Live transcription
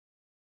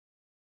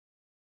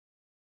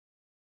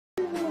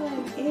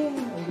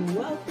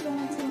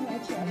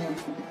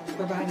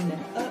providing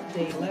an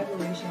update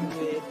collaboration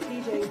with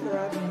PJ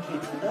Thriving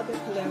and other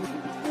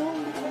collaborators.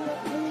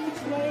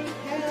 Lose weight,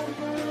 have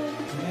fun,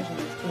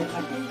 measurements. But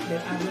I think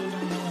that I really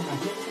don't know where my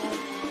hips are.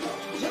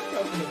 Jump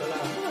roping is a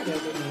lot harder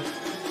than it.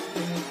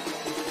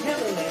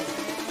 Nevertheless,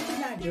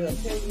 not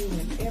just tell you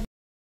whenever.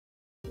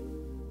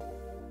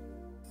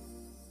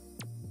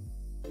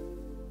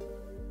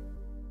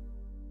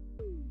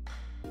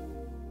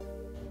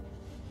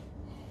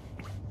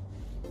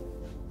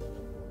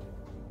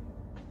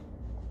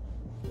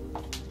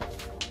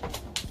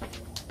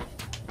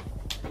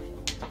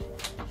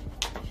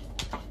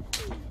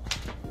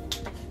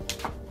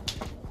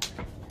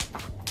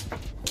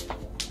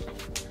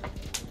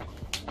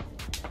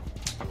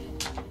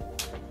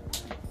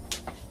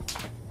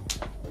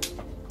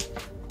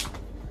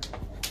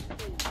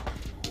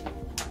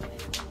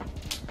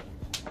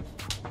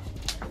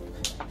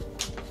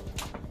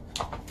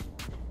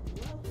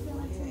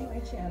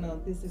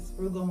 Channel. This is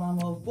Frugal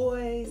Mama of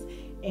Boys,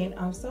 and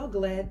I'm so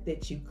glad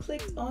that you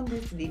clicked on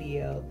this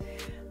video.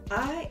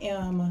 I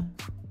am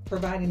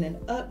providing an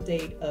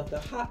update of the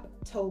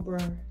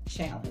Hoptober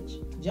Challenge,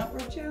 Jump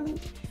Rope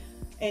Challenge,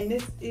 and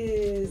this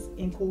is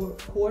in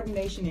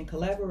coordination and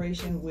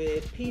collaboration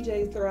with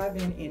PJ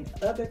Thriving and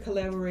other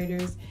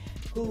collaborators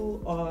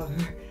who are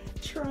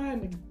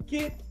trying to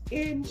get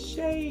in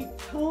shape,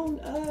 tone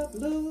up,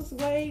 lose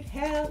weight,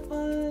 have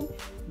fun,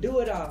 do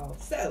it all.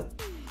 So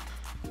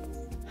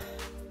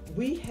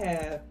we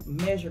have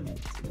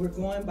measurements. We're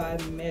going by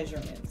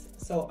measurements.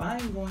 So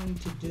I'm going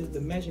to do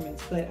the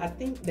measurements, but I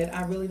think that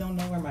I really don't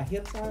know where my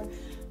hips are.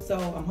 So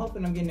I'm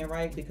hoping I'm getting it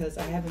right because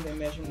I haven't been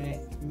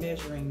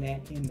measuring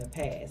that in the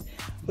past.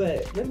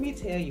 But let me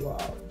tell you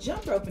all,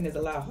 jump roping is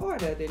a lot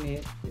harder than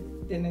it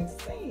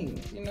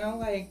seems. You know,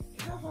 like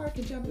how hard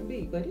can jumping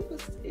be? But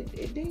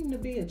it deemed to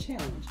be a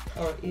challenge,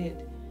 or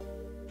it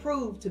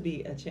proved to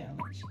be a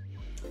challenge.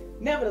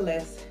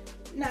 Nevertheless,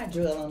 not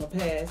drill on the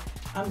past.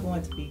 I'm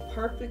going to be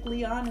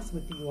perfectly honest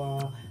with you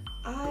all.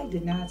 I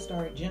did not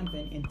start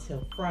jumping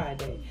until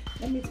Friday.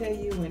 Let me tell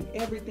you, when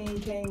everything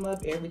came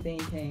up, everything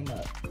came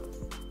up.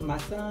 My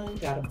son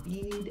got a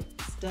bead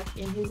stuck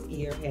in his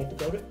ear, had to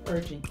go to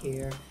urgent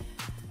care.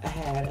 I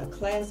had a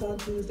class on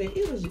Tuesday.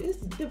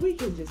 The week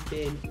has just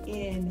been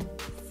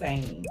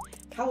insane.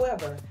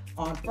 However,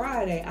 on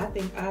Friday, I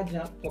think I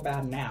jumped for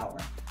about an hour.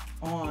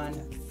 On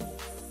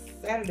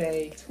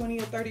Saturday, 20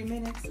 or 30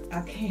 minutes.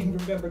 I can't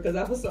remember because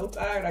I was so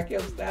tired. I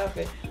kept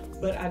stopping,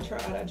 but I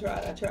tried,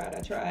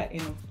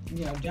 and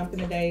you know, jumping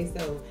today,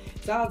 so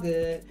it's all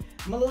good.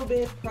 I'm a little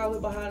bit probably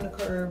behind the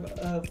curve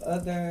of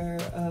other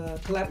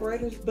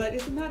collaborators, but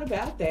it's not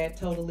about that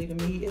totally to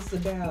me. It's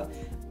about,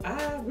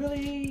 I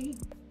really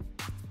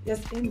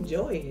just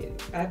enjoy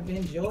it. I've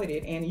enjoyed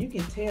it, and you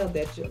can tell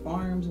that your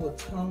arms will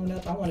tone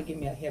up. I want to give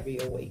me a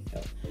heavier weight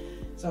though,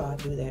 so I'll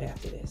do that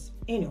after this.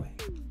 Anyway,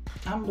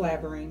 I'm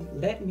blabbering.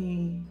 Let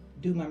me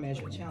do my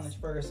measurement challenge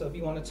first. So if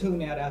you want to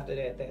tune out after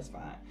that, that's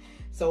fine.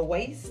 So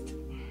waist.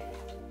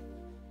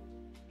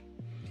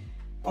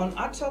 On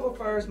October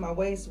 1st, my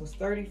waist was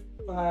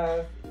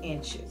 35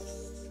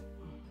 inches.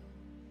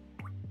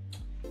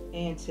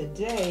 And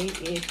today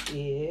it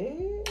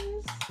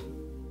is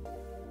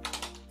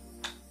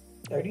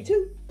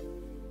 32.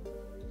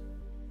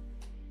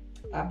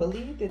 I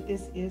believe that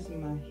this is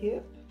my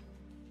hip.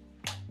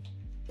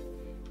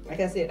 Like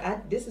I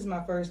said, this is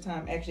my first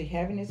time actually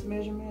having this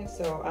measurement,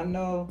 so I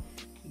know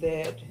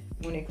that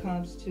when it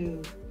comes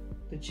to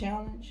the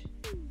challenge,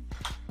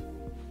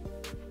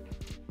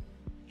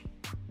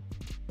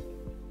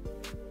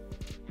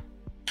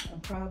 I'm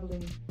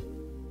probably,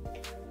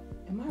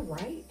 am I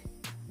right?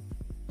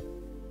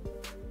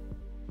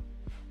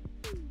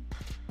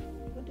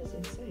 What does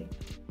it say?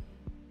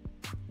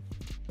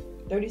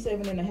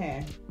 37 and a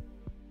half.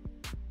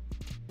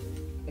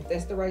 If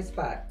that's the right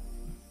spot.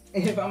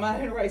 If I'm not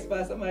in the right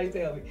spot, somebody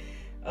tell me.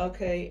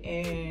 Okay,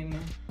 and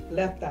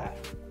left thigh.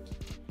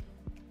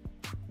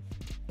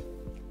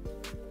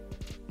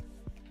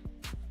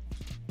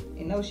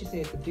 And no, she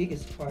said the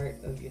biggest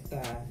part of your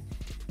thigh.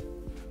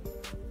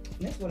 And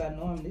that's what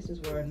this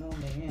is where I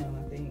normally am,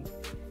 I think.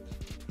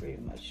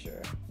 Pretty much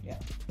sure, yeah.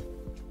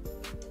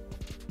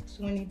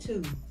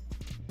 22.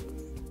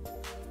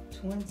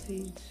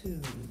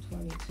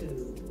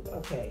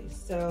 Okay,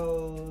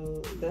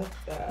 so left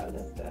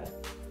thigh.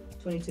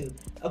 22.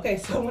 Okay,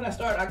 so when I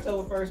started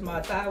October 1st, my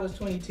thigh was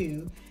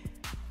 22,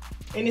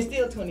 and it's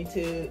still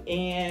 22,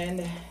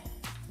 and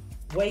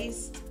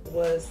waist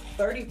was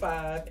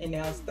 35, and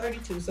now it's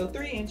 32, so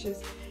 3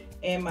 inches.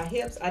 And my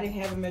hips, I didn't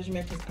have a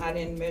measurement because I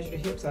didn't measure the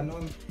hips. I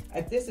normally,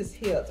 if this is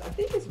hips, I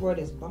think it's where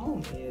this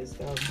bone is,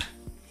 though.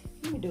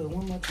 Let me do it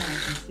one more time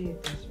and see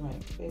if that's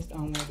right, based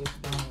on where this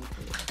bone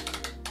is.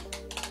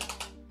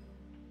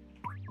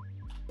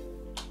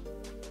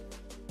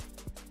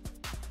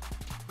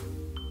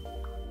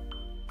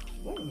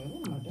 Wait a minute,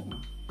 what am I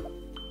doing?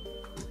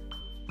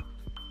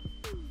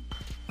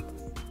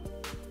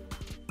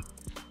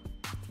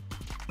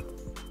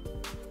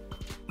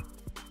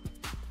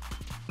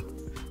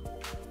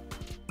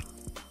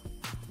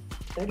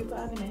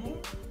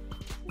 $35.5?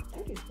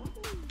 35?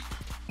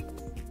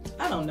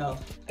 don't know.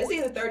 It's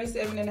either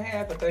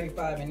 37.5 or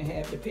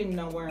 35.5, depending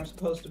on where I'm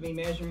supposed to be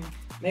measuring.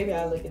 Maybe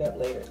I'll look it up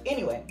later.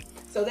 Anyway,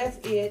 so that's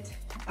it.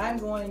 I'm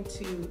going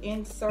to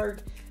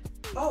insert,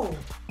 oh,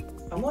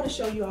 I want to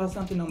show you all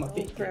something on my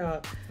Fitbit.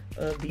 Proud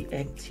of the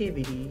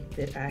activity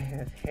that I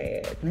have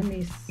had. Let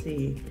me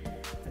see.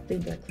 I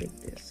think I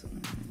clicked this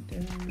one.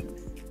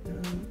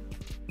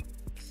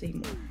 See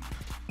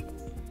more.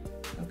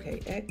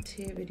 Okay,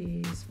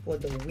 activities for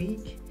the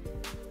week.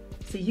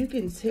 See, you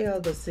can tell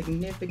the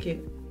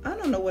significant, I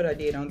don't know what I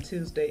did on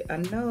Tuesday. I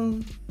don't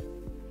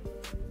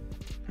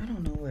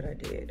know what I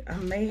did. I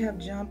may have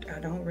jumped, I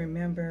don't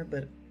remember,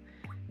 but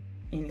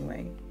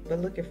anyway.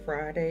 But look at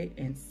Friday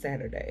and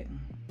Saturday.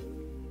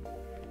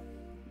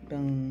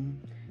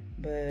 Boom.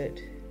 But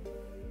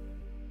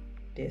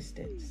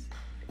distance,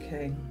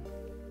 okay,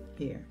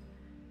 here.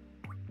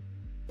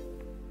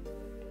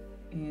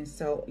 And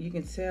so you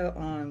can tell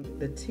on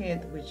the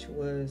 10th, which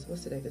was,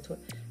 what's today, the 12th,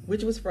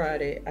 which was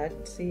Friday, I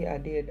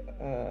did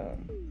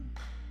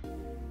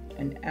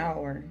an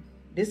hour.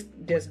 This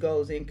just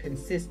goes in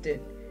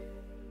consistent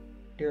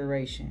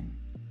duration,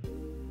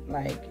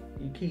 like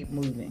you keep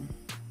moving.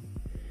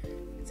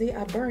 See,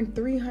 I burned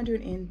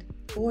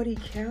 340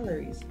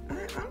 calories.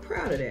 I'm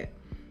proud of that.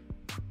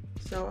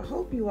 So I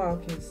hope you all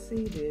can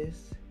see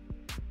this.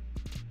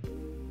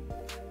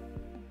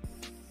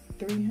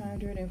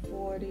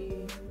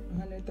 340,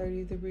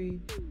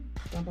 133,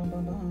 bum, bum,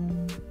 bum,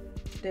 bum,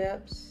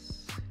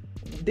 steps.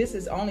 This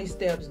is only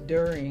steps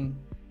during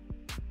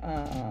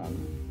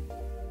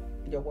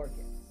your workout.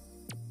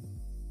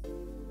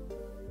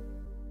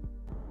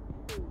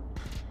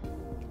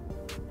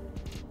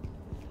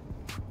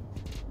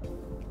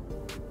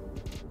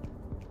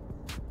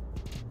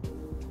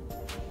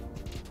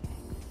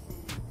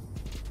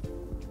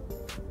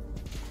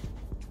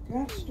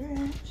 Drop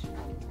stretch.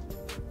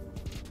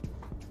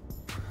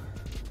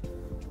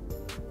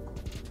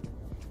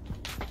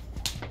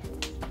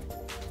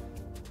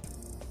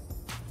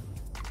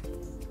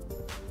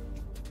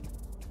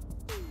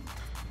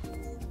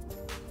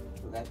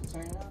 Forgot to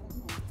turn it on.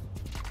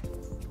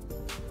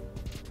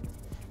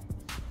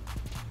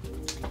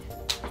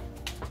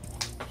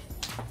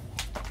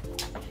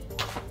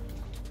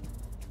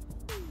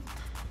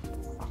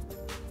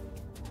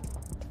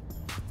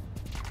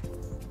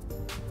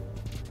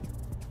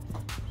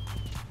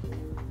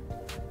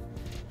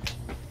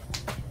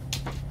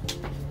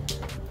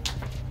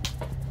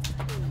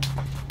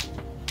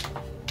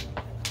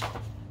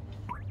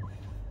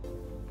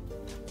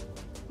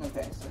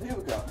 Okay, so here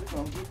we go. We're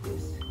gonna get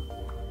this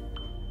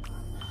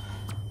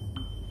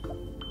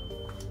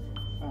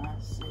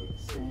 5, 6,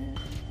 7.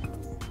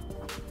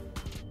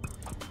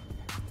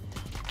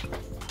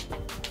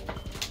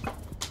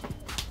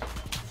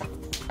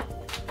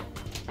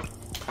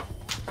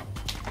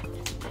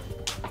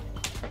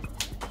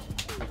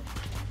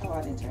 Oh,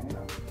 I didn't turn it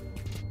off.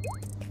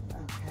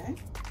 Okay.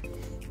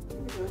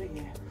 Let me do it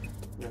again.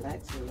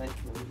 Relax, relax,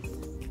 release.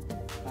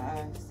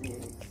 5, 6,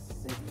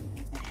 7,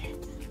 8.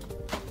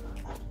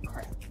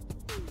 Crap.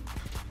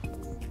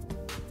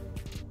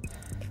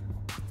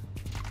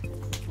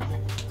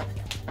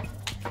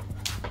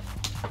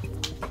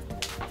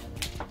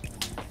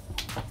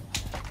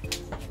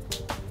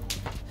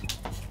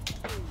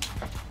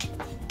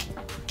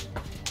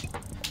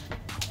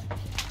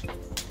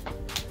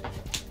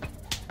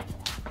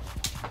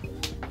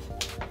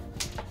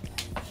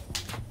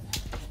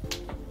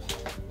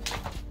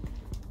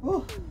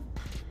 Whew.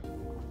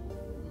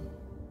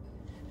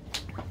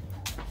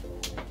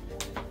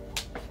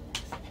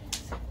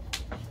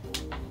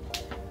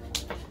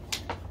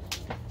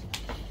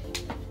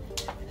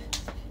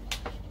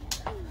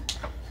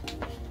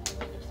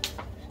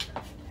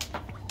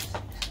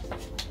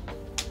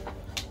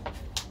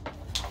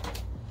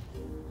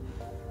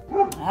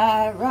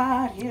 All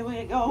right, here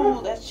we go.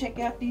 Let's check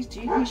out these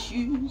TV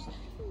shoes.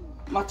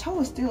 My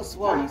toe is still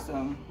swollen,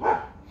 so